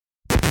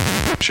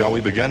Shall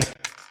we begin?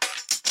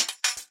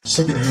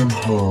 Secondhand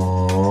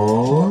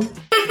high.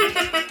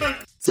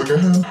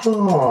 Secondhand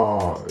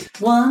high.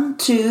 1,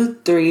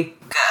 2, 3.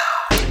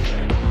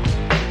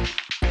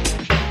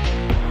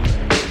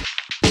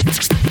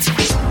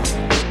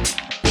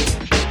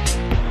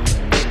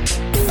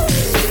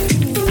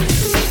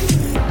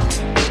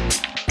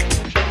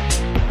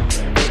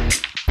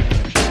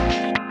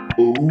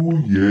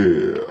 Oh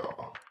yeah.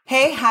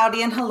 Hey,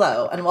 howdy, and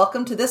hello, and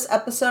welcome to this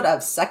episode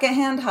of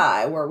Secondhand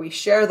High, where we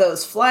share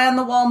those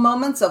fly-on-the-wall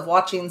moments of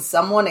watching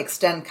someone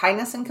extend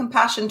kindness and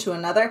compassion to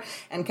another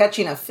and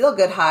catching a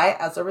feel-good high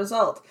as a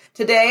result.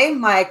 Today,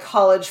 my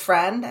college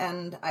friend,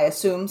 and I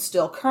assume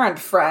still current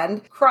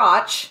friend,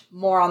 Crotch,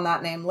 more on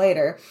that name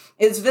later,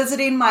 is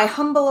visiting my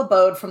humble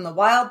abode from the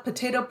wild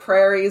potato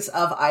prairies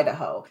of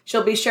Idaho.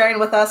 She'll be sharing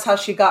with us how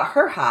she got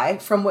her high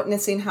from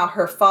witnessing how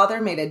her father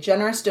made a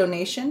generous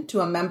donation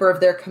to a member of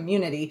their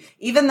community,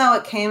 even though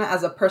it came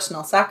as a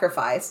personal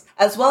sacrifice,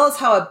 as well as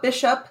how a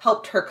bishop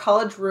helped her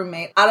college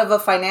roommate out of a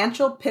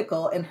financial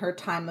pickle in her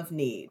time of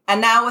need.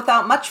 And now,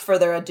 without much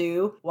further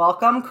ado,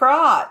 welcome,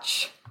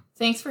 Crotch.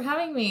 Thanks for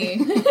having me.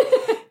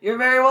 You're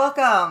very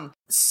welcome.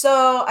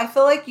 So I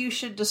feel like you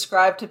should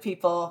describe to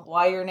people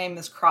why your name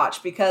is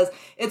Crotch, because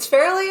it's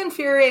fairly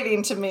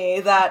infuriating to me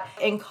that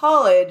in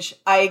college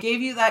I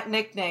gave you that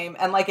nickname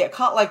and it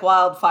caught like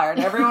wildfire and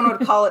everyone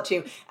would call it to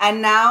you.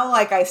 And now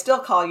I still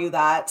call you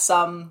that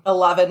some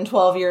 11,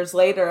 12 years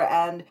later,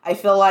 and I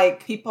feel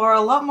like people are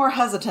a lot more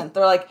hesitant.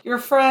 They're like, your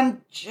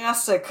friend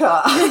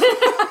Jessica.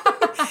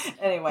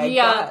 Anyway,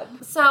 yeah.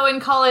 So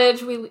in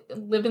college, we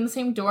lived in the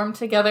same dorm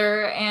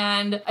together,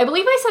 and I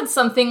believe I said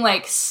something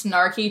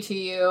snarky to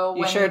you.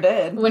 You sure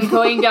did. When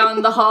going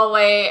down the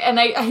hallway, and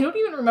I don't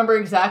even remember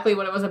exactly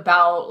what it was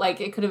about.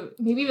 It could have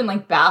maybe even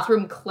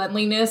bathroom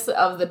cleanliness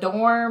of the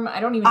dorm. I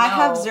don't even know. I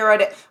have zero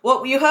idea.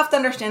 What you have to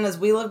understand is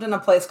we lived in a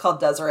place called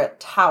Deseret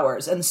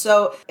Towers, and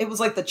so it was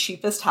the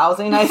cheapest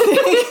housing, I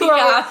think.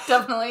 Yeah,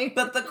 definitely.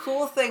 But the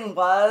cool thing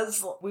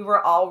was we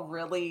were all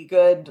really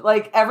good.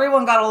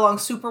 Everyone got along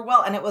super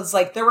well, and it was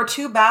there were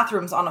 2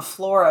 bathrooms on a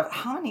floor of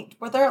how many?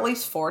 Were there at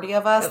least 40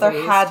 of us? There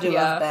had to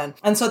have been.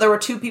 And so there were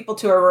 2 people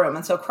to a room.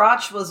 And so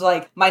Crotch was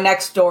my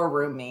next door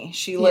roomie.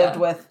 She lived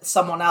with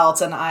someone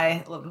else, and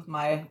I lived with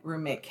my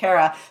roommate,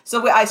 Kara.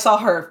 So I saw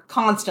her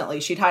constantly.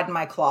 She'd hide in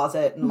my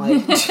closet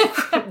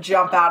and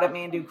jump out at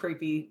me and do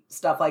creepy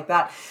stuff like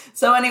that.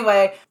 So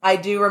anyway, I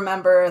do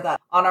remember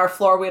that on our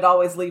floor, we'd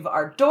always leave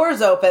our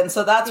doors open.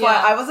 So that's why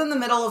I was in the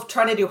middle of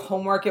trying to do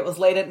homework. It was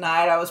late at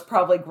night. I was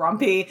probably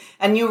grumpy.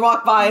 And you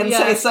walk by and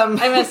say some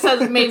I must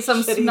have made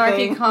some snarky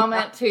thing.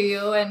 comment to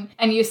you,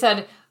 and you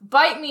said,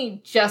 "Bite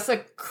me,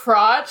 Jessica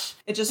Crotch."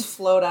 It just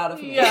flowed out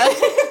of me. Yeah.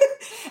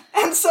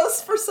 And so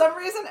for some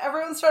reason,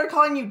 everyone started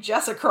calling you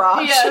Jessica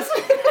Crotch. Yes.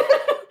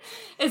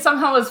 It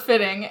somehow was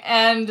fitting,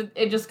 and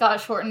it just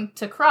got shortened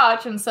to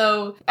Crotch, and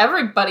so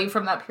everybody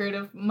from that period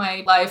of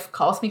my life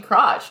calls me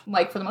Crotch,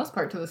 for the most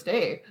part to this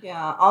day.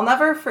 Yeah, I'll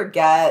never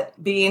forget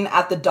being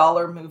at the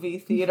Dollar movie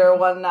theater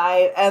one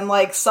night, and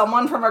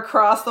someone from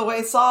across the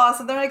way saw us,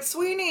 and they're like,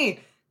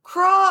 "Sweeney,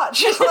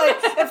 Crotch!" in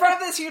front of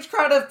this huge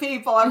crowd of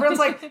people. Everyone's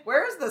like,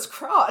 "Where is this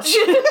Crotch?"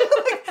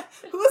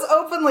 Who is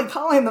openly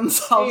calling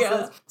themselves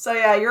this? So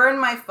yeah, you're in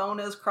my phone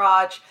as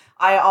Crotch.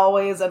 I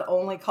always and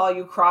only call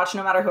you Crotch,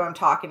 no matter who I'm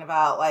talking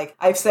about.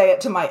 I say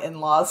it to my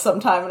in-laws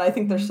sometime, and I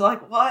think they're still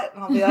like, "What?"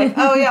 And I'll be like,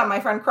 "Oh yeah,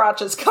 my friend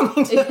Crotch is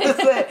coming to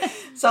visit."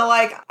 So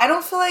I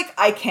don't feel like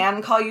I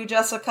can call you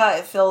Jessica.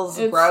 It feels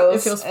gross.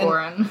 It feels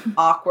foreign.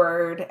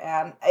 Awkward.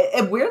 And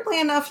weirdly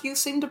enough, you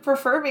seem to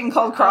prefer being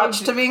called Crotch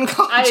to being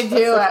called Jessica. I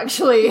do,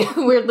 actually.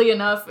 Weirdly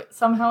enough.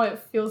 Somehow it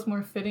feels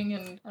more fitting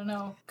and, I don't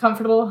know,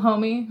 comfortable,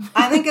 homey.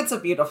 I think it's a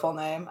beautiful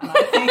name, and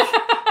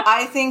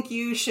I think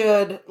you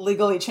should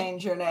legally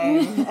change your name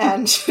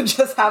and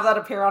just have that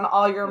appear on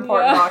all your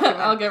important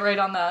documents. I'll get right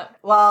on that.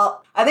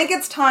 Well, I think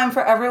it's time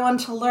for everyone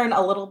to learn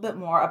a little bit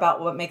more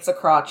about what makes a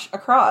crotch a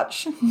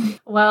crotch.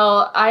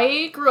 Well,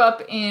 I grew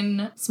up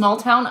in small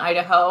town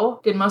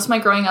Idaho, did most of my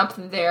growing up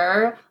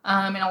there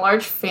in a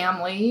large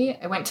family.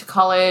 I went to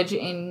college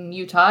in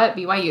Utah at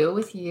BYU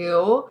with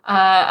you.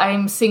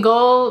 I'm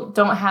single,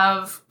 don't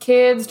have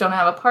kids, don't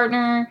have a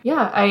partner.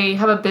 Yeah, I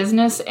have a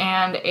business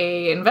and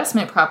a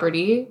investment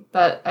property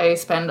that I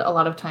spend a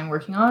lot of time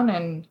working on,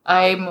 and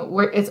I'm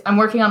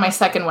working on my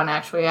second one,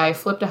 actually. I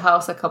flipped a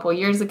house a couple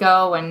years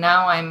ago, and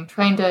now I'm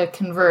trying to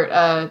convert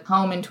a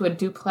home into a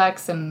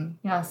duplex and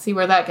see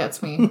where that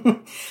gets me.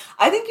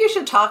 I think you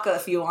should talk,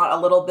 if you want, a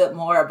little bit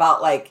more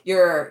about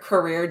your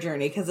career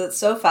journey, because it's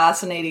so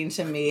fascinating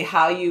to me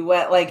how you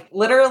went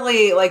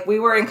literally we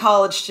were in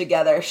college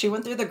together. She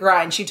went through the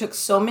grind. She took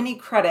so many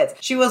credits.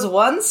 She was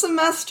one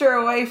semester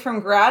away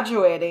from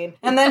graduating,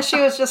 and then she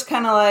was just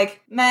kind of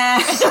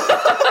meh.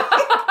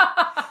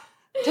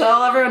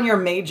 Tell everyone your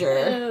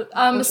major.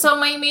 So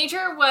my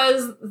major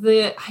was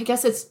I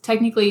guess it's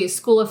technically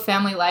School of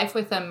Family Life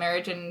with a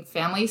marriage and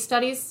family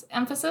studies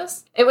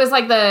emphasis. It was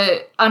like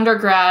the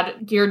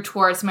undergrad geared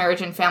towards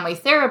marriage and family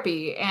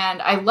therapy.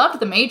 And I loved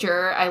the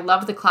major. I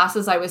loved the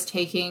classes I was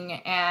taking.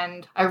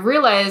 And I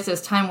realized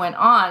as time went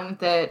on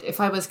that if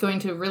I was going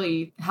to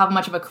really have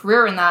much of a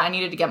career in that, I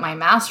needed to get my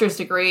master's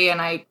degree.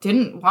 And I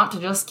didn't want to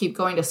just keep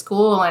going to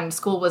school. And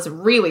school was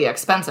really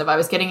expensive. I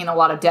was getting in a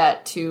lot of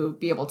debt to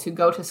be able to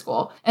go to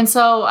school. And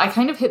so I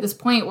kind of hit this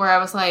point where I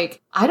was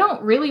like, I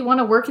don't really want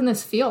to work in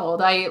this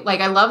field. I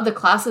love the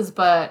classes,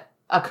 but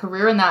a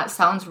career in that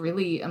sounds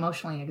really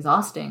emotionally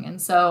exhausting.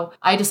 And so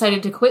I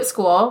decided to quit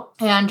school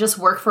and just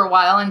work for a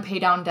while and pay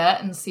down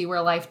debt and see where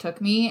life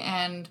took me.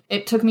 And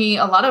it took me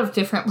a lot of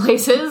different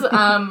places.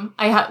 I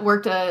had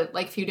worked a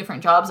few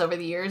different jobs over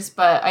the years,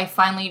 but I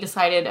finally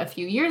decided a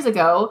few years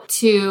ago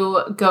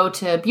to go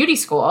to beauty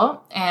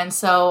school. And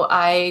so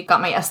I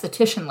got my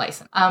esthetician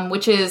license,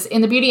 which is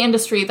in the beauty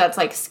industry. That's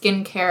like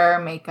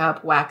skincare,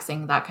 makeup,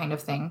 waxing, that kind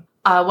of thing.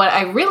 What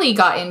I really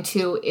got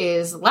into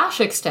is lash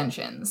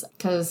extensions,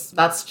 because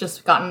that's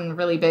just gotten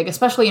really big,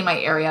 especially in my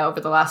area over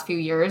the last few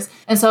years.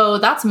 And so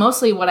that's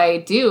mostly what I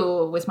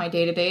do with my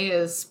day-to-day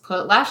is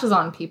put lashes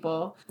on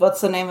people. What's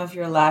the name of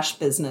your lash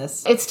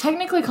business? It's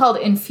technically called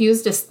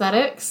Infused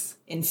Aesthetics.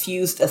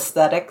 Infused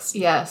Aesthetics?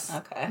 Yes.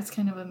 Okay. It's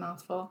kind of a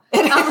mouthful.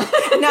 Now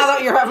that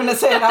you're having to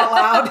say it out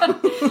loud.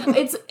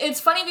 It's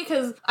funny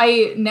because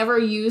I never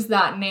use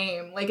that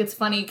name. Like, it's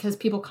funny because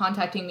people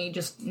contacting me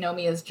just know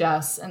me as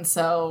Jess. And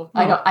so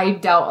I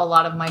doubt a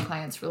lot of my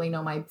clients really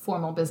know my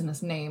formal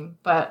business name.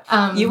 But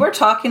you were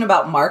talking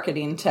about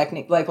marketing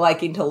technique, like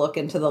liking to look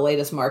into the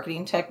latest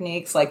marketing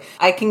techniques. Like,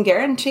 I can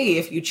guarantee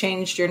if you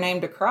changed your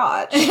name to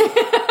Crotch,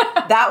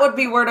 that would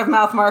be word of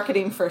mouth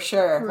marketing for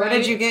sure. Right. Where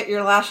did you get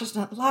your lashes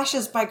done?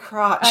 Lashes by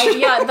Crotch.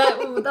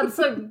 That's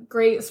a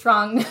great,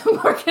 strong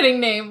marketing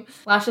name.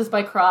 Lashes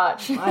by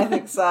Crotch. I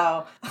think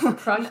so.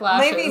 Crotch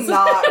lashes. Maybe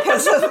not,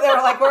 because they were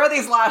like, where are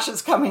these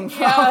lashes coming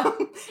from?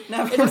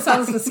 Yeah. It just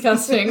sounds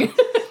disgusting.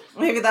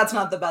 Maybe that's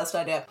not the best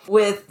idea.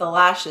 With the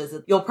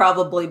lashes, you'll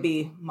probably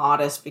be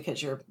modest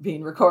because you're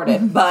being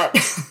recorded, but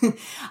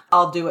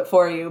I'll do it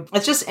for you.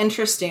 It's just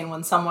interesting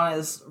when someone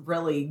is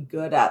really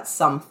good at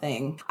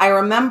something. I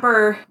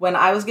remember when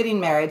I was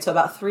getting married, so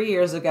about 3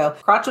 years ago,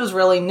 Crotch was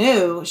really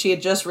new. She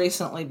had just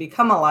recently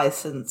become a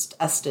licensed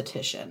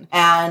esthetician,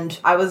 and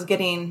I was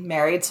getting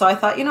married, so I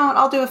thought, you know what,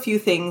 I'll do a few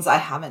things I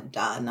haven't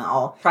done.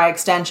 I'll try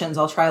extensions,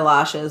 I'll try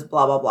lashes,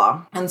 blah, blah,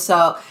 blah. And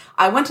so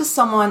I went to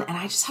someone and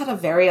I just had a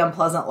very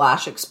unpleasant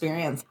lash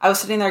experience. I was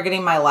sitting there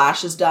getting my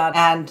lashes done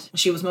and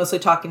she was mostly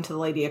talking to the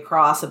lady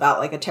across about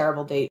like a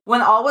terrible date.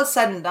 When all was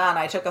said and done,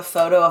 I took a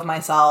photo of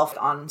myself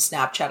on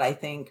Snapchat, I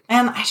think,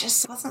 and I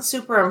just wasn't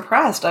super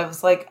impressed. I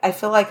was like, I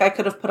feel like I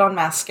could have put on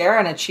mascara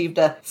and achieved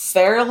a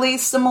fairly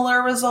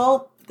similar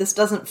result. This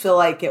doesn't feel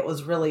like it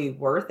was really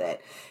worth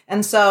it.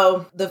 And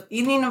so the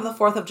evening of the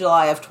 4th of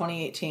July of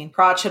 2018,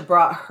 Crotch had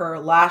brought her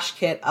lash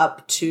kit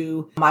up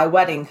to my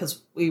wedding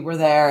because we were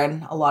there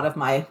and a lot of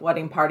my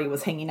wedding party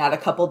was hanging out a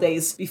couple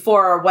days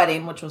before our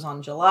wedding, which was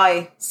on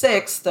July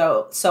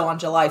 6th. So on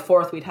July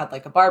 4th, we'd had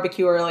like a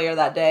barbecue earlier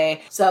that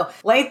day. So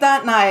late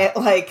that night,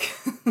 like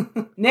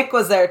Nick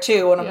was there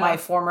too, one of my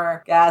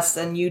former guests,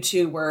 and you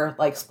two were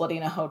like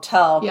splitting a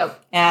hotel.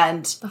 Yep.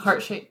 And the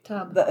heart-shaped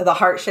tub. The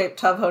heart-shaped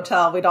tub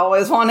hotel. We'd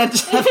always wanted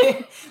to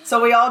be.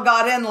 So we all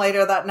got in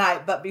later that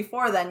night. But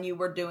before then, you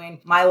were doing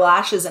my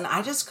lashes, and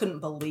I just couldn't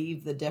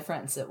believe the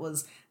difference. It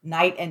was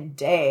night and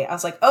day. I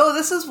was like, oh,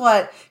 this is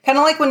what, kind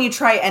of like when you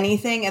try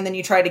anything and then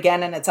you try it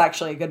again and it's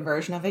actually a good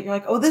version of it. You're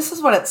like, oh, this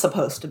is what it's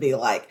supposed to be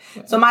like.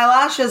 Yeah. So my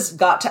lashes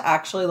got to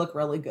actually look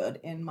really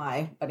good in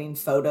my wedding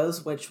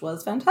photos, which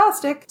was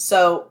fantastic.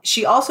 So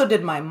she also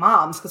did my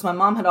mom's because my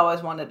mom had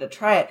always wanted to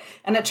try it.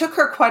 And it took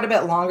her quite a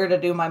bit longer to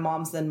do my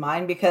mom's than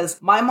mine because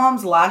my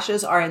mom's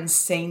lashes are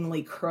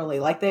insanely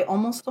curly. Like they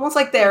almost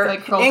like they're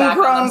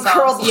ingrown,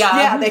 curled.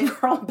 Yeah, they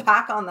curl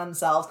back on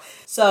themselves.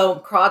 So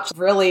Crotch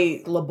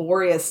really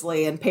laboriously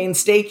and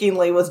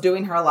painstakingly was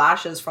doing her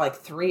lashes for like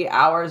 3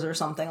 hours or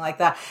something like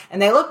that.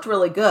 And they looked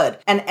really good.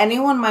 And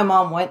anyone my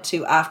mom went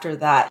to after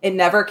that, it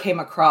never came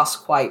across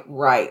quite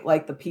right.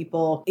 Like the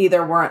people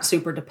either weren't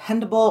super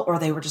dependable or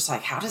they were just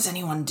like, how does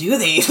anyone do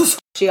these?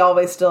 She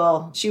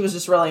was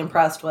just really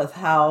impressed with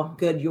how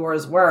good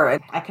yours were.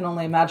 And I can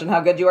only imagine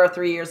how good you are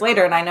 3 years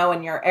later. And I know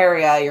in your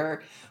area,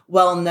 you're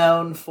well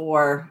known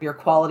for your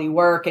quality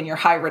work and your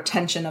high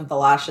retention of the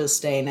lashes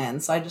staying in.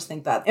 So I just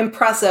think that's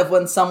impressive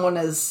when someone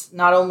is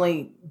not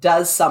only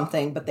does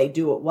something, but they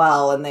do it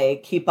well and they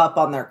keep up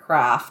on their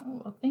craft.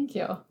 Oh, well, thank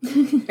you.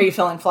 Are you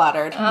feeling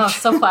flattered? Oh,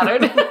 so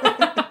flattered.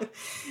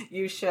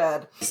 You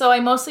should. So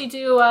I mostly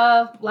do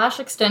lash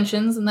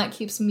extensions, and that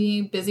keeps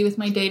me busy with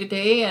my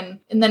day-to-day. And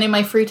then in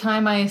my free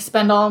time, I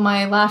spend all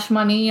my lash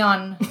money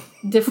on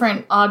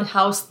different odd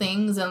house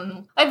things.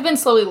 And I've been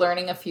slowly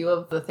learning a few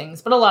of the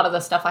things, but a lot of the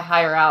stuff I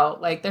hire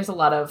out. Like there's a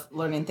lot of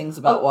learning things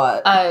about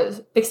what?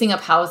 Fixing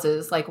up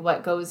houses, like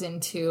what goes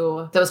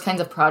into those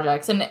kinds of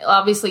projects. And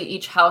obviously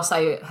each house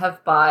I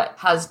have bought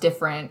has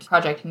different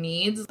project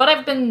needs, but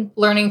I've been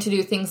learning to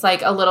do things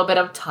like a little bit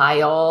of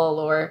tile,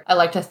 or I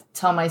like to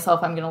tell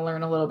myself I'm going to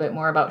learn a little bit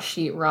more about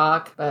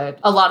sheetrock, but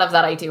a lot of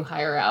that I do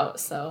hire out.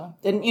 So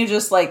didn't you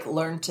just like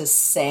learn to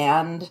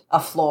sand a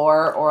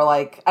floor, or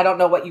like, I don't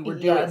know what you were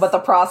doing, what the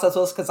process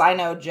was, because I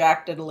know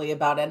jack diddly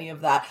about any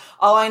of that.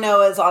 All I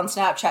know is on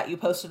Snapchat you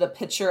posted a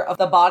picture of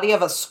the body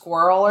of a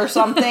squirrel or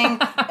something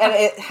and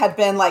it had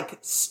been like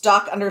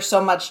stuck under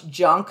so much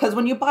junk, because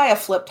when you buy a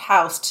flipped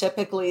house,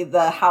 typically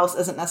the house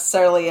isn't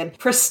necessarily in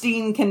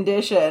pristine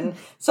condition.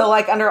 So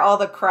like under all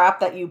the crap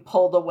that you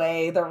pulled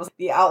away, there was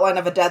the outline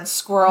of a dead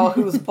squirrel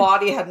whose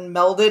body had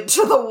melded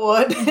to the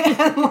wood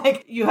and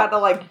like you had to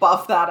like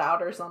buff that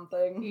out or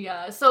something.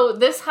 Yeah. So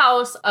this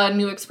house, a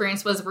new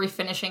experience was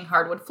refinishing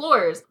hardwood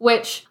floors,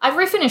 which I've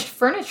refinished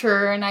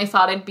furniture and I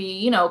thought it'd be,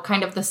 you know,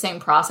 kind of the same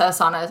process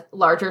on a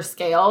larger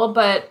scale,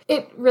 but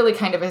it really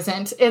kind of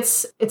isn't.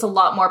 It's a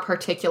lot more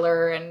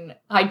particular, and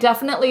I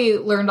definitely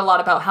learned a lot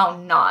about how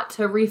not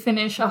to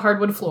refinish a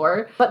hardwood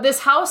floor. But this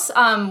house,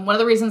 one of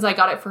the reasons I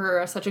got it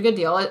for such a good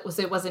deal, it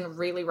was in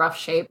really rough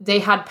shape. They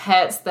had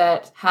pets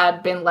that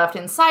had been left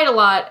inside a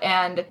lot,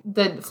 and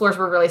the floors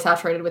were really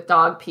saturated with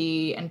dog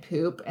pee and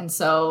poop. And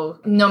so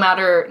no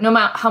matter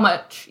how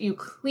much you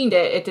cleaned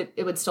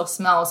it would still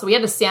smell. So we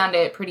had to sand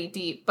it pretty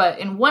deep. But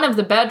in one of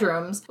the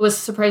bedrooms, it was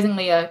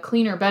surprisingly a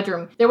cleaner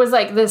bedroom, there was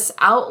like this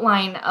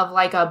outline of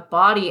like a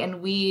body,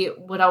 and we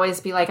would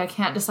always be like, I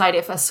can't decide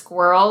if a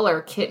squirrel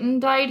or kitten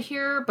died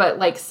here, but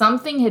like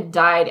something had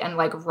died and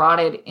like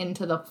rotted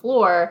into the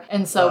floor.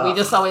 And so we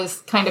just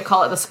always kind of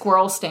call it the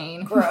squirrel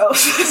stain.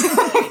 Gross.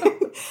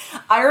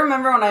 I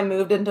remember when I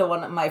moved into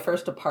my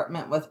first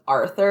apartment with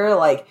Arthur,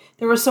 like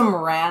there was some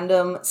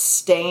random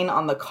stain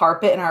on the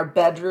carpet in our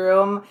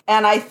bedroom.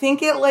 And I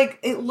think it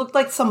looked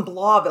like some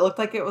blob. It looked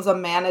like it was a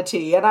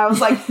manatee. And I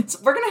was like,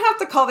 we're going to have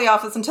to call the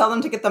office and tell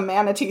them to get the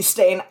manatee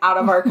stain out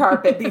of our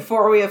carpet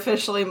before we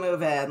officially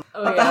move in.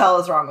 What the hell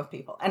is wrong with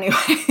people?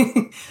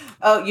 Anyway.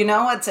 Oh, you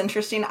know what's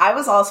interesting? I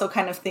was also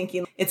kind of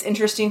thinking, it's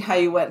interesting how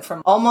you went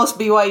from almost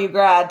BYU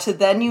grad to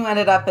then you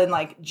ended up in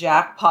like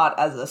Jackpot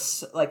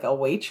as a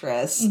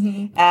waitress.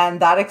 Mm-hmm. And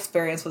that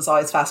experience was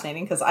always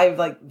fascinating because I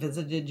like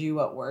visited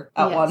you at work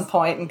at one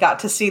point and got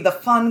to see the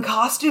fun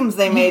costumes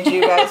they made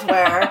you guys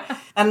wear.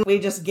 And we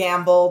just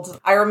gambled.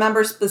 I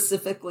remember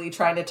specifically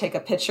trying to take a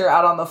picture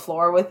out on the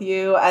floor with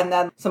you, and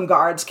then some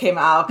guards came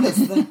out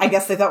because I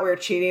guess they thought we were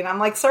cheating. I'm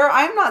like, sir,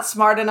 I'm not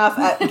smart enough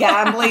at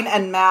gambling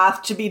and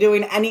math to be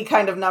doing any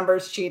kind of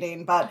numbers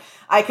cheating, but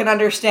I can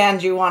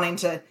understand you wanting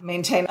to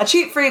maintain a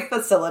cheat-free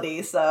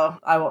facility, so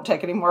I won't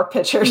take any more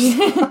pictures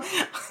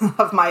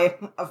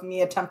of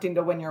me attempting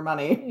to win your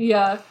money.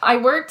 Yeah. I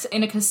worked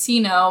in a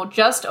casino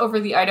just over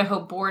the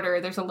Idaho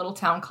border. There's a little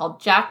town called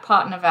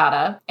Jackpot,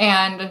 Nevada,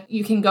 and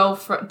you can go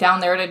down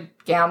there to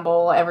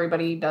gamble.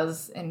 Everybody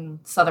does in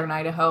southern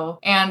Idaho.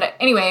 And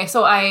anyway,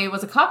 so I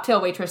was a cocktail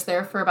waitress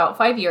there for about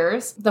 5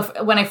 years.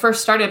 When I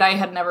first started, I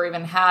had never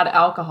even had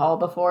alcohol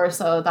before,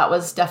 so that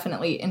was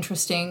definitely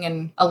interesting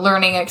and a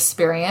learning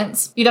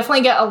experience. You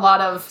definitely get a lot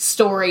of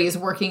stories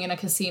working in a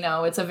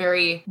casino. It's a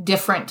very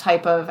different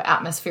type of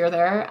atmosphere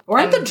there.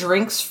 Weren't the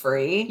drinks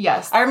free?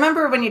 Yes. I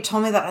remember when you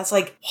told me that, I was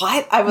like,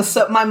 what?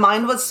 My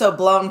mind was so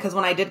blown because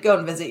when I did go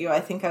and visit you, I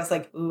think I was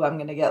like, ooh, I'm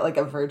going to get like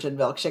a virgin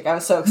milkshake. I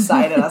was so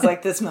excited. I was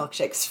like, this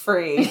milkshake's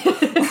free.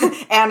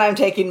 And I'm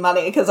taking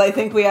money because I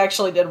think we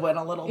actually did win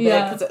a little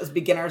bit because it was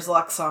beginner's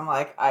luck. So I'm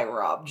like, I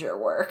robbed your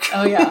work.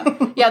 Oh,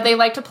 yeah. Yeah, they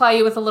like to ply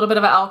you with a little bit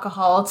of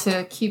alcohol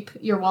to keep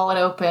your wallet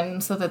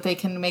open so that they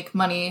can make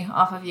money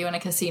off of you in a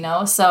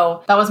casino.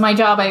 So that was my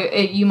job.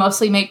 You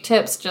mostly make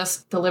tips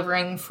just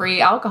delivering free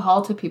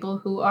alcohol to people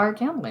who are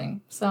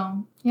gambling.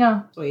 So,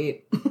 yeah.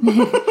 Sweet.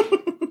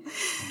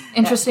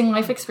 Interesting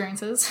life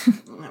experiences.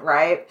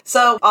 Right.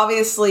 So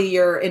obviously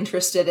you're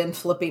interested in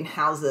flipping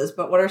houses,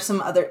 but what are some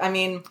other,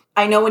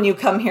 I know when you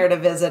come here to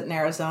visit in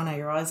Arizona,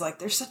 you're always like,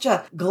 there's such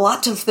a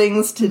glut of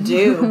things to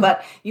do,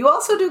 but you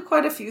also do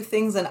quite a few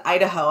things in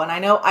Idaho. And I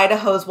know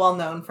Idaho is well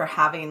known for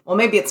having, well,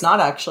 maybe it's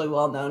not actually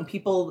well known.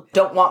 People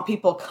don't want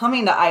people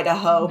coming to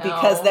Idaho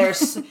because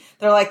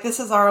they're like, this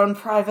is our own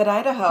private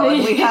Idaho.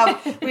 And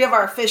we have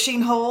our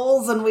fishing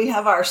holes and we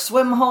have our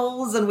swim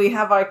holes and we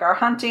have like our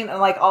hunting and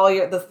like all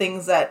the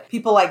things that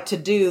people like to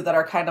do that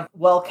are kind of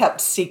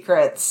well-kept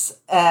secrets.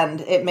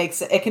 And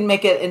it can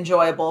make it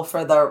enjoyable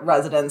for the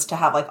residents to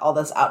have like all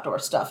this outdoor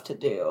stuff to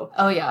do.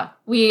 Oh yeah.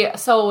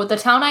 So the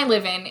town I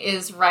live in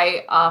is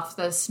right off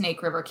the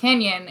Snake River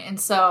Canyon. And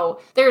so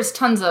there's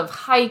tons of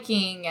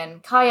hiking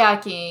and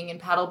kayaking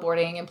and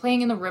paddleboarding and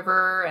playing in the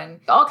river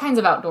and all kinds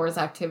of outdoors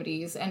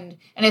activities. And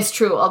it's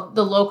true.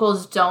 The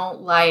locals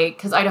don't like,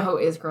 because Idaho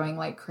is growing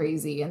like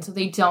crazy. And so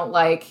they don't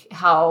like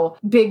how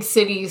big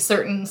cities,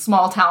 certain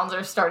small towns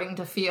are starting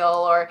to feel,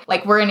 or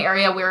like we're in an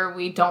area where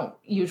we don't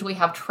usually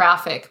have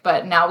traffic,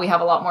 but now we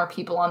have a lot more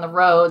people on the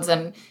roads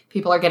and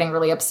people are getting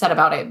really upset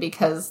about it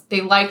because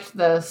they liked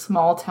the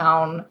small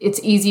town. It's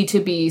easy to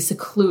be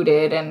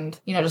secluded and,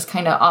 just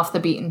kind of off the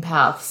beaten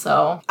path.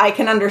 So I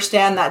can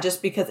understand that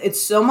just because it's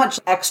so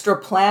much extra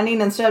planning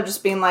instead of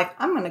just being like,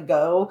 I'm going to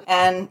go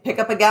and pick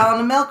up a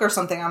gallon of milk or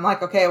something. I'm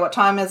like, okay, what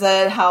time is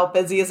it? How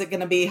busy is it going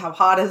to be? How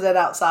hot is it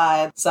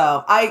outside?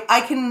 So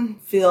I can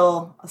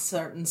feel a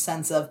certain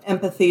sense of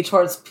empathy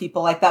towards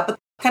people like that. But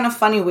kind of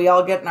funny, we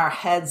all get in our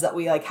heads that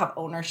we like have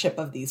ownership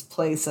of these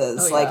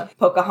places. Like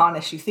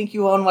Pocahontas, you think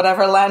you own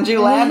whatever land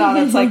you land on.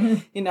 It's like,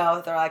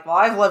 they're like, well,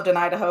 I've lived in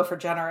Idaho for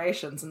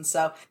generations. And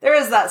so there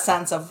is that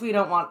sense of we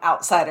don't want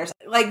outsiders.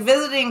 Like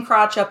visiting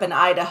Crotch up in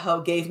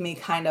Idaho gave me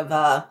kind of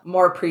a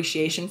more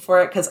appreciation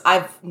for it because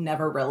I've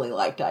never really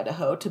liked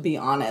Idaho, to be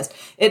honest.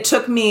 It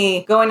took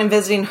me going and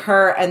visiting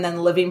her and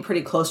then living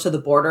pretty close to the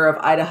border of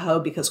Idaho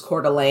because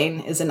Coeur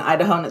d'Alene is in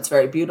Idaho and it's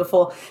very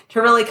beautiful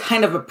to really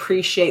kind of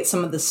appreciate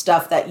some of the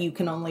stuff that you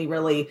can only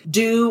really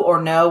do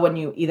or know when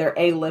you either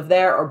A, live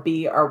there, or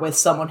B, are with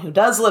someone who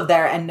does live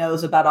there and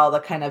knows about all the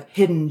kind of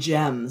hidden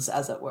gems,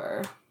 as it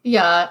were.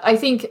 Yeah, I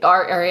think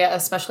our area,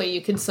 especially,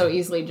 you could so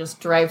easily just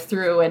drive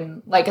through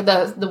and like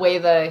the way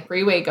the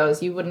freeway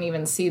goes, you wouldn't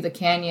even see the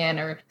canyon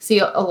or see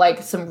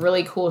like some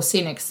really cool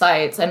scenic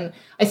sites. And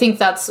I think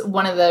that's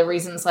one of the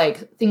reasons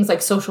like things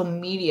like social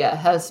media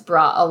has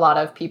brought a lot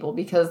of people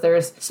because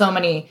there's so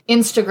many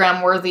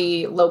Instagram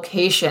worthy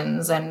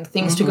locations and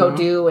things to go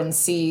do and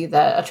see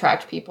that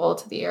attract people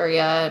to the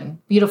area,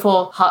 and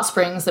beautiful hot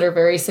springs that are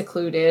very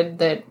secluded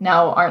that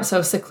now aren't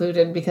so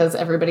secluded because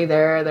everybody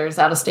there's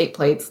out of state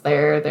plates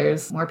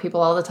there's more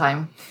people all the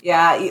time.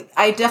 Yeah,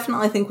 I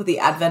definitely think with the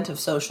advent of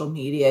social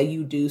media,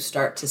 you do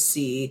start to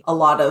see a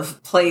lot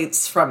of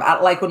plates from,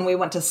 like when we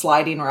went to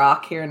Sliding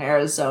Rock here in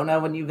Arizona,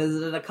 when you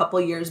visited a couple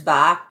years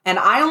back. And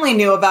I only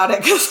knew about it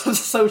because of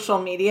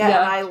social media, and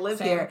I live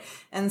here.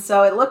 And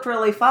so it looked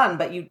really fun,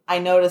 but I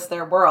noticed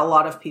there were a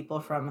lot of people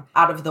from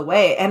out of the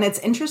way. And it's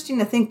interesting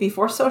to think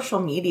before social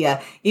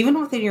media, even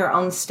within your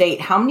own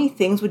state, how many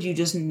things would you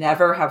just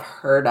never have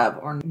heard of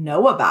or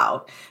know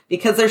about?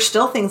 Because there's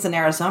still things in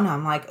Arizona.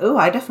 I'm like, oh,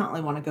 I definitely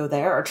want to go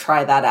there or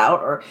try that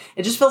out. Or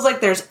it just feels like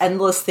there's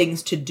endless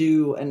things to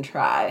do and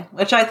try,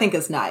 which I think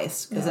is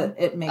nice because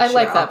it makes I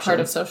like that part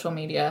of social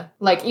media.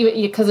 Like,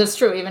 because it's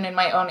true, even in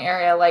my own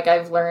area, like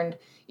I've learned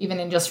even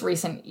in just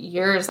recent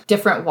years,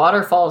 different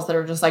waterfalls that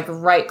are just like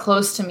right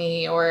close to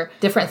me or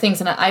different things.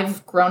 And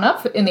I've grown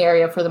up in the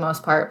area for the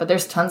most part, but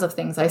there's tons of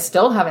things I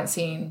still haven't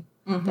seen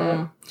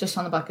just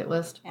on the bucket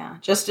list. Yeah,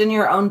 just in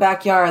your own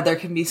backyard, there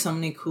can be so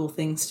many cool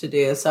things to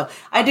do. So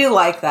I do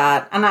like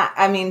that. And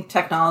I mean,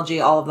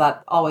 technology, all of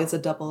that, always a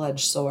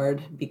double-edged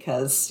sword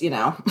because,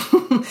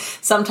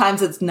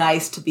 sometimes it's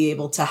nice to be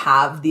able to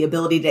have the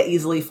ability to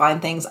easily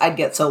find things. I'd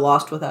get so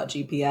lost without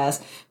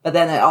GPS. But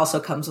then it also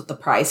comes with the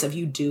price of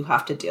you do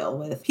have to deal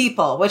with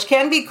people, which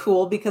can be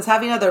cool because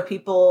having other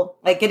people,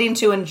 like getting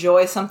to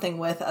enjoy something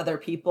with other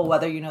people,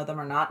 whether you know them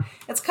or not,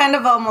 it's kind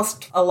of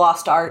almost a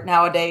lost art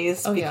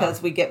nowadays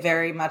because we get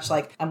very much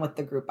like I'm with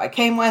the group I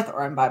came with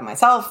or I'm by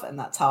myself and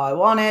that's how I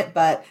want it.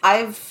 But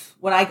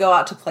when I go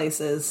out to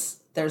places,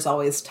 there's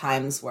always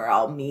times where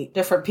I'll meet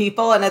different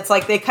people and it's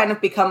like they kind of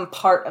become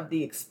part of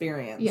the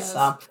experience. Yes.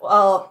 So,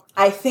 well,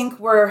 I think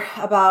we're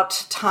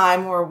about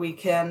time where we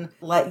can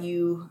let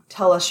you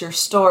tell us your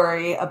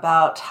story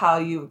about how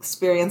you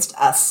experienced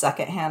a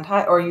secondhand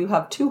high, or you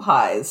have two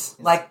highs.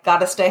 Like,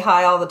 gotta stay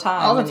high all the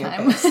time. All the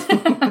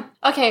time.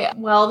 Okay,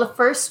 well, the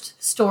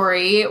first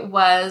story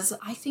was,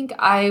 I think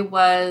I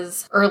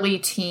was early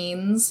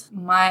teens.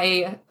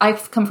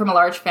 I've come from a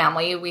large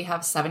family. We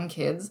have 7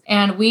 kids,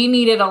 and we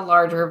needed a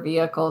larger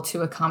vehicle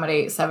to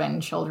accommodate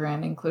 7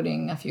 children,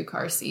 including a few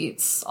car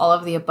seats, all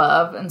of the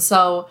above. And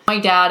so my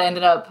dad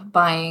ended up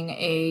buying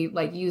a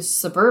used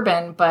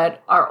Suburban,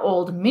 but our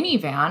old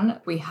minivan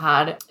we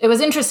had, it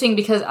was interesting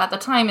because at the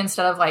time,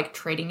 instead of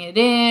trading it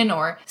in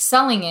or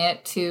selling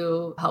it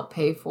to help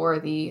pay for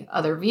the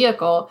other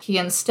vehicle, he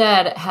instead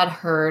had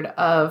heard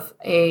of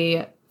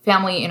a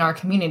family in our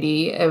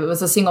community. It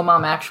was a single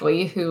mom,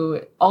 actually,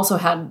 who also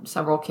had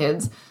several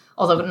kids,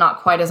 although not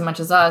quite as much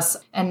as us,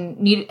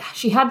 and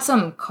she had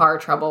some car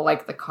trouble,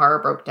 like the car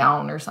broke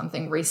down or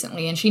something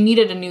recently, and she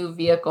needed a new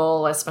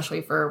vehicle,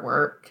 especially for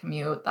work,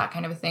 commute, that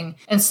kind of a thing.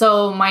 And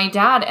so my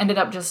dad ended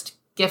up just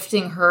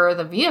gifting her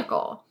the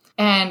vehicle.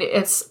 And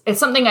it's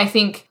something I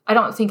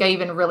don't think I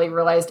even really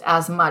realized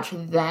as much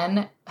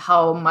then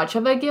how much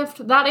of a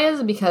gift that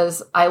is,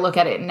 because I look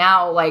at it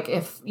now,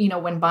 if,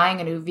 when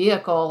buying a new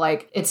vehicle,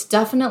 it's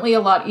definitely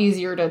a lot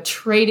easier to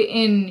trade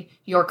in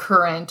your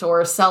current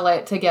or sell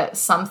it to get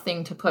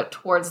something to put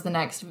towards the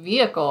next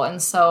vehicle.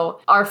 And so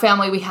our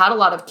family, we had a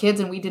lot of kids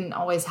and we didn't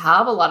always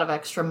have a lot of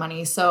extra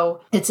money. So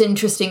it's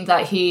interesting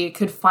that he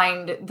could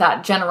find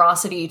that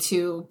generosity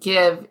to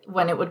give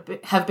when it would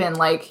have been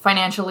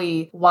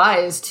financially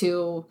wise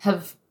to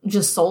have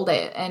just sold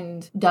it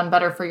and done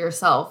better for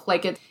yourself.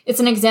 It's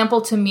an example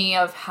to me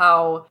of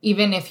how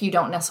even if you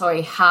don't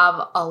necessarily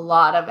have a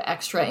lot of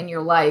extra in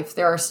your life,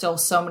 there are still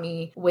so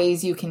many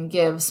ways you can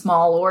give,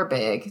 small or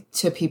big,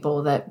 to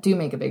people that do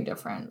make a big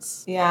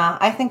difference. Yeah,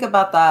 I think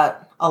about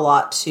that a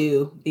lot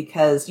too,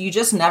 because you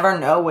just never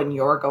know when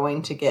you're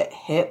going to get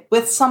hit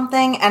with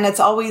something. And it's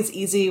always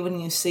easy when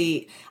you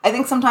see, I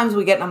think sometimes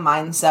we get in a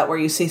mindset where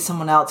you see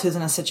someone else who's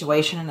in a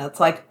situation and it's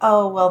like,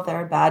 oh, well,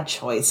 they're bad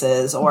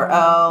choices, or,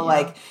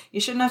 like,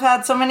 you shouldn't have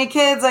had so many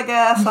kids, I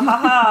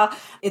guess.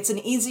 It's an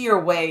easier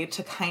way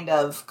to kind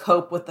of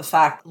cope with the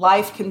fact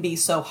life can be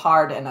so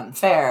hard and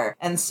unfair.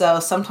 And so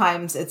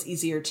sometimes it's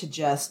easier to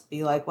just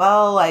be like,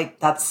 well, like,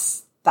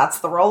 that's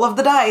the roll of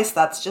the dice.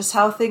 That's just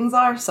how things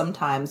are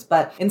sometimes.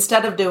 But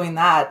instead of doing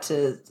that,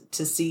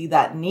 to see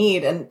that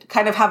need and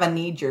kind of have a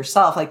need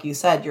yourself, like you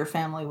said, your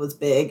family was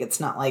big. It's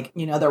not like,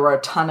 there were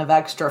a ton of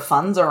extra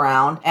funds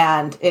around,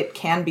 and it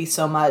can be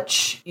so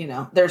much,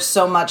 there's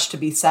so much to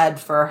be said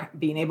for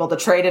being able to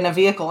trade in a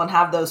vehicle and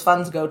have those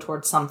funds go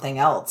towards something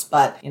else.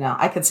 But,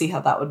 I could see how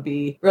that would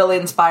be really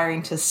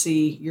inspiring to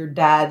see your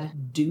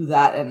dad do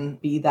that and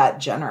be that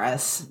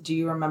generous. Do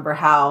you remember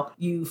how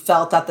you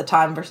felt at the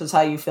time versus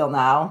how you feel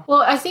now?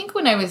 Well, I think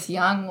when I was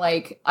young,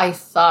 like, I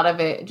thought of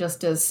it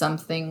just as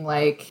something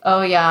like,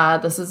 oh yeah,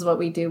 this is what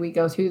we do. We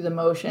go through the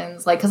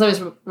motions, like, because I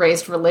was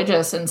raised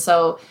religious. And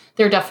so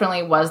there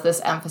definitely was this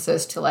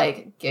emphasis to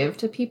like give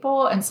to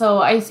people. And so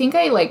I think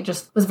I like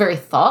just was very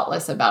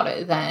thoughtless about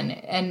it then.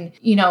 And,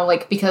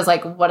 like, because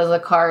like, what is a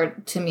car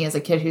to me as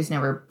a kid who's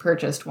never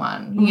purchased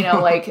one,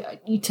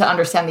 like to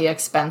understand the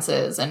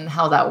expenses and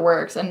how that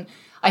works. And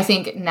I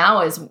think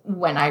now is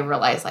when I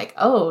realize like,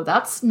 oh,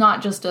 that's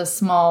not just a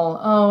small,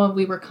 oh,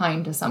 we were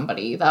kind to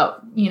somebody.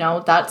 That,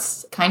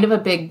 that's kind of a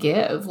big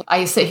give.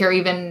 I sit here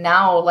even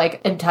now,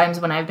 like in times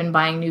when I've been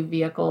buying new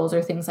vehicles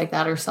or things like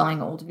that, or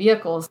selling old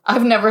vehicles,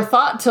 I've never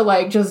thought to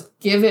like just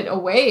give it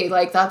away.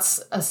 Like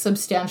that's a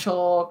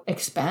substantial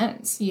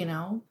expense,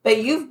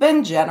 But you've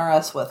been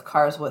generous with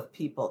cars with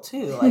people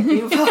too. Like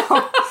you've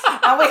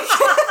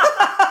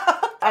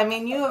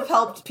you have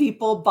helped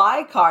people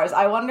buy cars.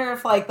 I wonder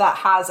if like that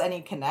has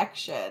any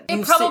connection.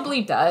 It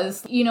probably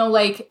does.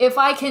 Like if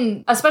I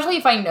can, especially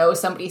if I know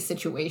somebody's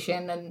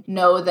situation and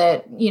know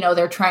that,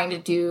 they're trying to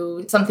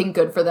do something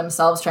good for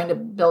themselves, trying to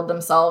build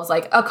themselves.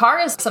 Like a car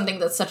is something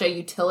that's such a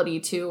utility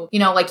to,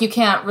 like you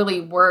can't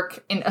really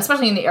work in,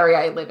 especially in the area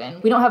I live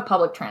in. We don't have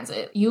public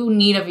transit. You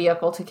need a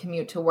vehicle to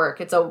commute to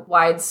work. It's a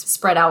wide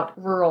spread out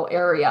rural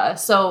area.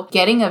 So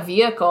getting a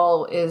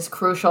vehicle is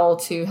crucial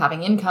to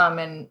having income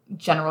and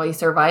generally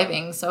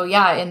surviving. So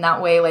yeah, in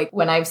that way, like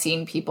when I've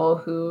seen people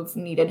who've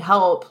needed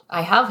help,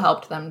 I have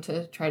helped them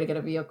to try to get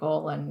a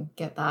vehicle and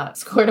get that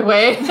squared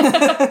away.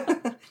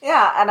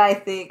 Yeah, and I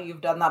think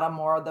you've done that on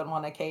more than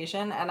one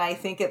occasion. And I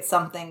think it's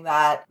something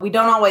that we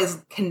don't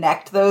always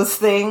connect those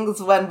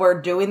things when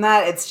we're doing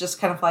that. It's just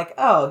kind of like,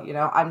 oh,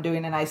 I'm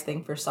doing a nice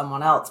thing for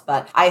someone else.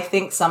 But I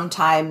think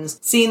sometimes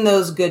seeing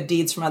those good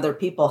deeds from other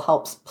people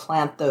helps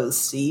plant those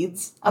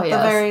seeds at the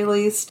very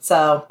least.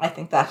 So I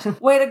think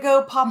that, way to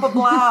go, Papa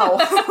Blau.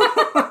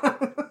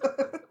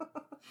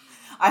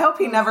 I hope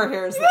he never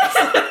hears this.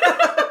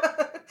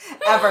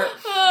 Ever.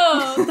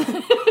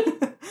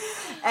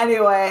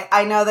 Anyway,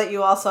 I know that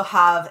you also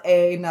have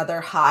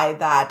another high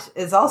that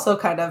is also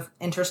kind of,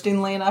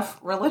 interestingly enough,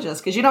 religious,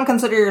 because you don't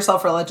consider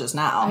yourself religious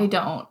now. I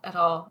don't at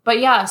all. But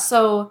yeah,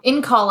 so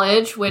in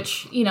college,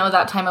 which,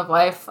 that time of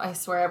life, I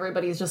swear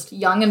everybody's just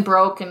young and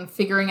broke and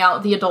figuring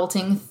out the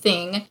adulting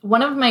thing.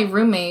 One of my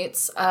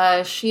roommates,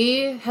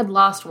 she had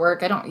lost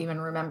work. I don't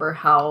even remember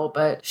how,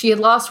 but she had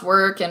lost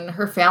work and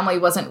her family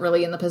wasn't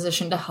really in the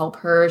position to help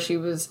her. She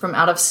was from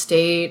out of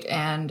state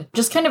and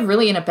just kind of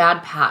really in a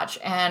bad patch.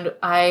 And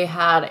I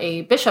had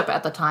a bishop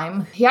at the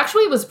time. He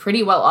actually was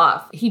pretty well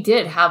off. He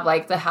did have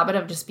like the habit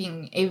of just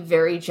being a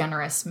very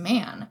generous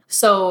man.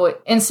 So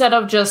instead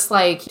of just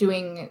like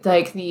doing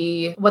like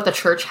what the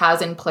church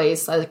has in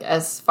place, like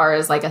as far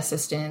as like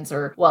assistance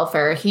or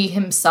welfare, he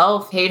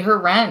himself paid her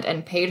rent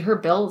and paid her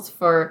bills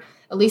for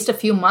at least a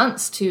few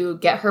months to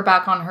get her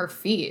back on her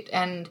feet.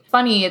 And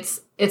funny,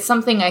 it's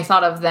something I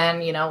thought of then,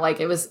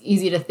 like it was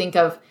easy to think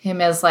of him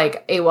as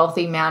like a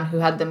wealthy man who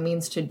had the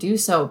means to do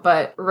so.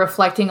 But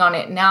reflecting on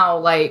it now,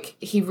 like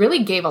he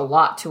really gave a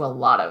lot to a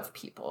lot of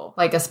people,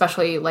 like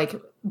especially like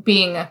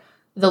being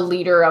the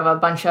leader of a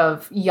bunch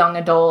of young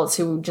adults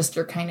who just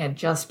are kind of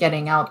just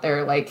getting out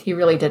there. Like he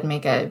really did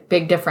make a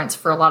big difference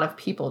for a lot of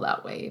people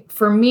that way.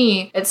 For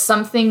me, it's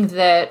something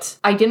that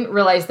I didn't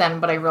realize then,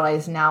 but I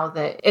realize now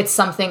that it's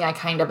something I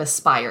kind of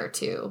aspire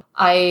to.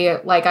 I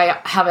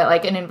have it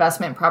like an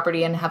investment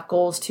property and have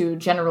goals to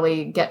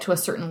generally get to a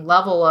certain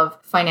level of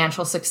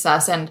financial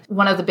success. And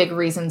one of the big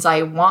reasons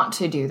I want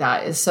to do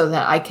that is so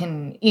that I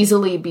can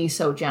easily be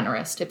so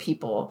generous to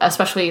people,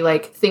 especially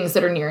like things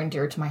that are near and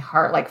dear to my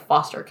heart, like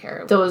foster care.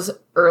 Those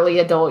early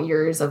adult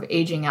years of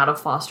aging out of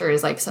foster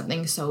is like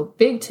something so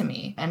big to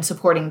me, and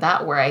supporting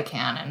that where I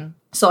can. And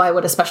so I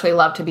would especially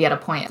love to be at a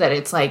point that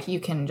it's like you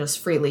can just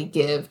freely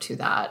give to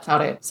that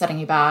without it setting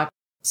you back.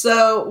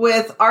 So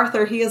with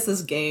Arthur, he has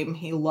this game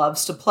he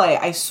loves to play.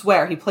 I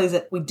swear he plays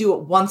it. We do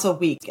it once a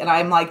week. And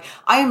I'm like,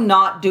 I am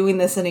not doing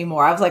this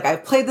anymore. I was like,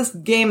 I've played this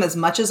game as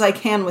much as I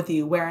can with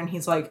you. Wherein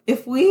he's like,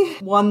 if we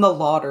won the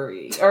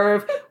lottery or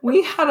if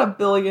we had $1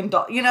 billion,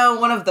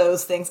 one of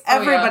those things.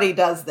 Everybody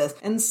does this.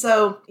 And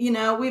so,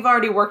 we've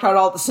already worked out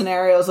all the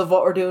scenarios of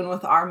what we're doing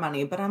with our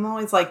money, but I'm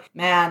always like,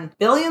 man,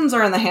 billions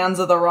are in the hands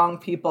of the wrong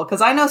people.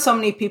 Because I know so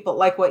many people,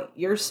 like what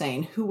you're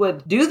saying, who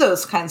would do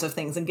those kinds of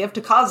things and give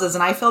to causes.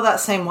 And I feel that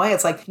same way.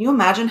 It's like, can you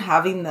imagine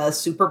having the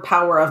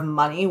superpower of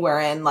money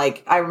wherein,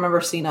 like, I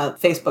remember seeing a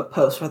Facebook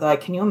post where they're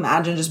like, can you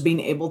imagine just being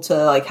able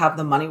to, like, have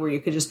the money where you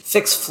could just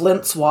fix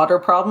Flint's water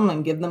problem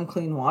and give them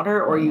clean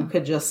water, or you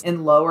could just,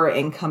 in lower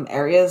income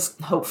areas,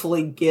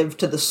 hopefully give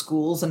to the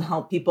schools and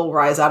help people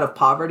rise out of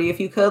poverty if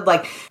you could.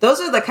 Like,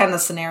 those are the kind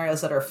of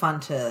scenarios that are fun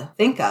to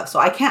think of. So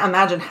I can't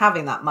imagine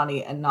having that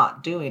money and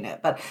not doing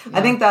it. But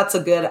I think that's a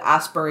good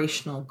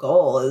aspirational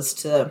goal, is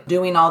to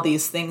doing all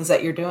these things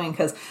that you're doing.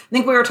 Because I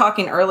think we were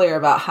talking earlier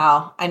about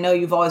how I know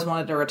you've always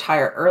wanted to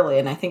retire early.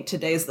 And I think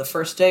today's the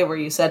first day where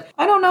you said,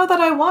 I don't know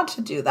that I want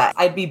to do that.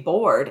 I'd be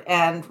bored.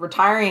 And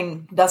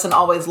retiring doesn't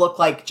always look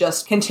like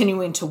just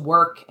continuing to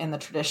work in the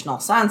traditional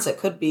sense. It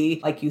could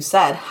be, like you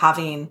said,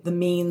 having the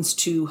means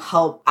to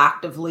help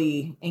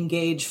actively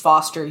engage,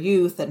 foster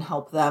youth and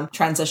help them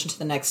transition to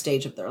the next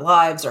stage of their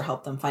lives, or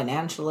help them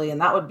financially.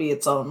 And that would be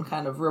its own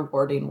kind of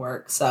rewarding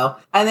work. So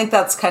I think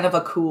that's kind of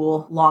a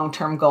cool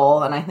long-term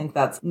goal. And I think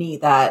that's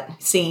neat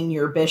that seeing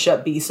your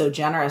bishop be so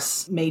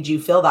generous made you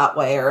feel that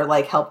way, or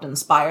like helped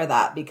inspire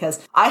that,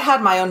 because I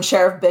had my own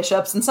share of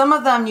bishops, and some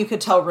of them you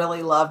could tell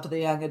really loved the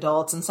young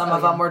adults, and some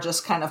of them were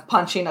just kind of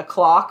punching a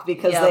clock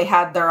because they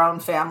had their own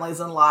families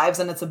and lives,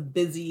 and it's a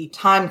busy,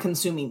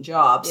 time-consuming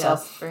job.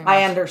 Yes, so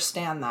I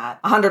understand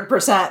that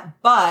 100%.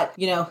 But,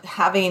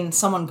 having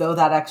someone go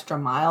that extra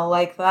mile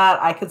like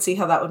that, I could see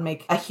how that would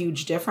make a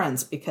huge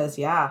difference, because,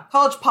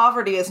 college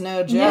poverty is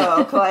no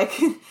joke. Like,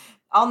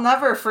 I'll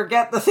never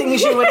forget the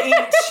things you would eat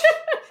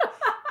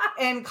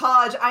in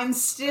college. I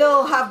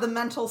still have the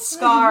mental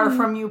scar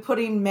from you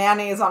putting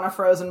mayonnaise on a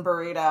frozen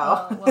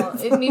burrito. Well,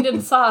 it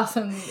needed sauce,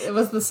 and it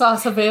was the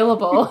sauce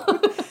available.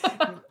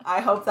 I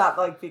hope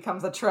that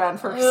becomes a trend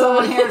for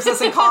someone hears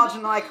this in college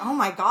and like, oh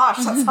my gosh,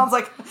 that sounds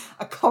like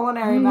a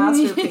culinary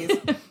masterpiece.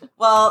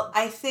 Well,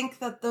 I think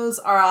that those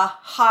are a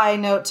high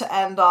note to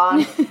end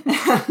on.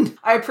 And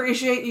I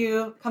appreciate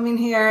you coming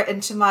here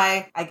into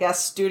my,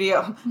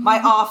 studio, my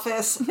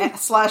office /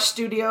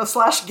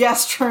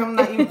 guest room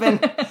that you've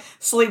been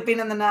sleeping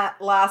in the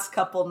last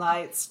couple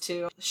nights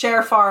to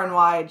share far and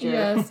wide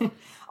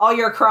all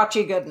your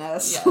crotchy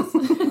goodness. Yes.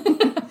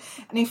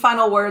 Any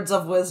final words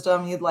of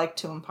wisdom you'd like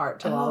to impart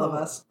to all of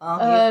us?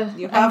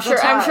 You have I'm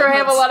sure I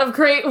have a lot of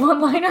great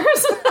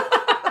one-liners.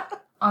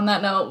 On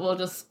that note, we'll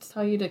just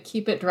tell you to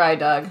keep it dry,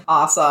 Doug.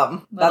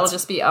 Awesome. That'll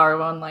just be our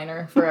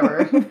one-liner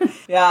forever.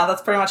 Yeah,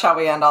 that's pretty much how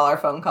we end all our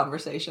phone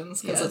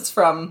conversations, because it's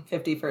from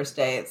 50 First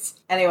Dates.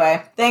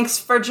 Anyway, thanks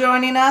for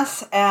joining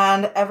us,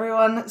 and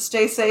everyone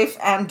stay safe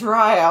and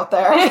dry out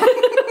there.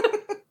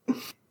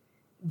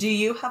 Do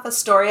you have a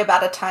story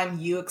about a time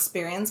you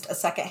experienced a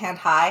secondhand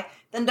high?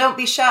 Then don't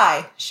be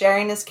shy.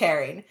 Sharing is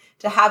caring.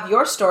 To have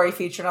your story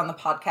featured on the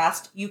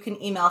podcast, you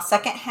can email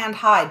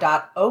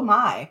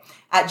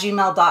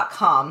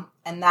secondhandhigh.ohmy@gmail.com,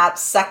 and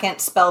that's second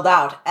spelled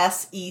out,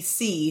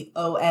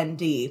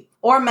 SECOND,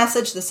 or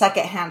message the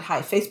Secondhand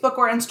High Facebook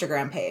or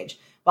Instagram page.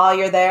 While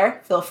you're there,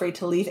 feel free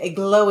to leave a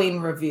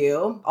glowing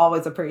review.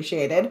 Always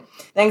appreciated.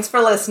 Thanks for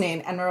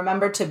listening, and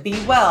remember to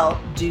be well,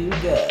 do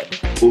good.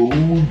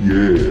 Oh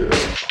yeah.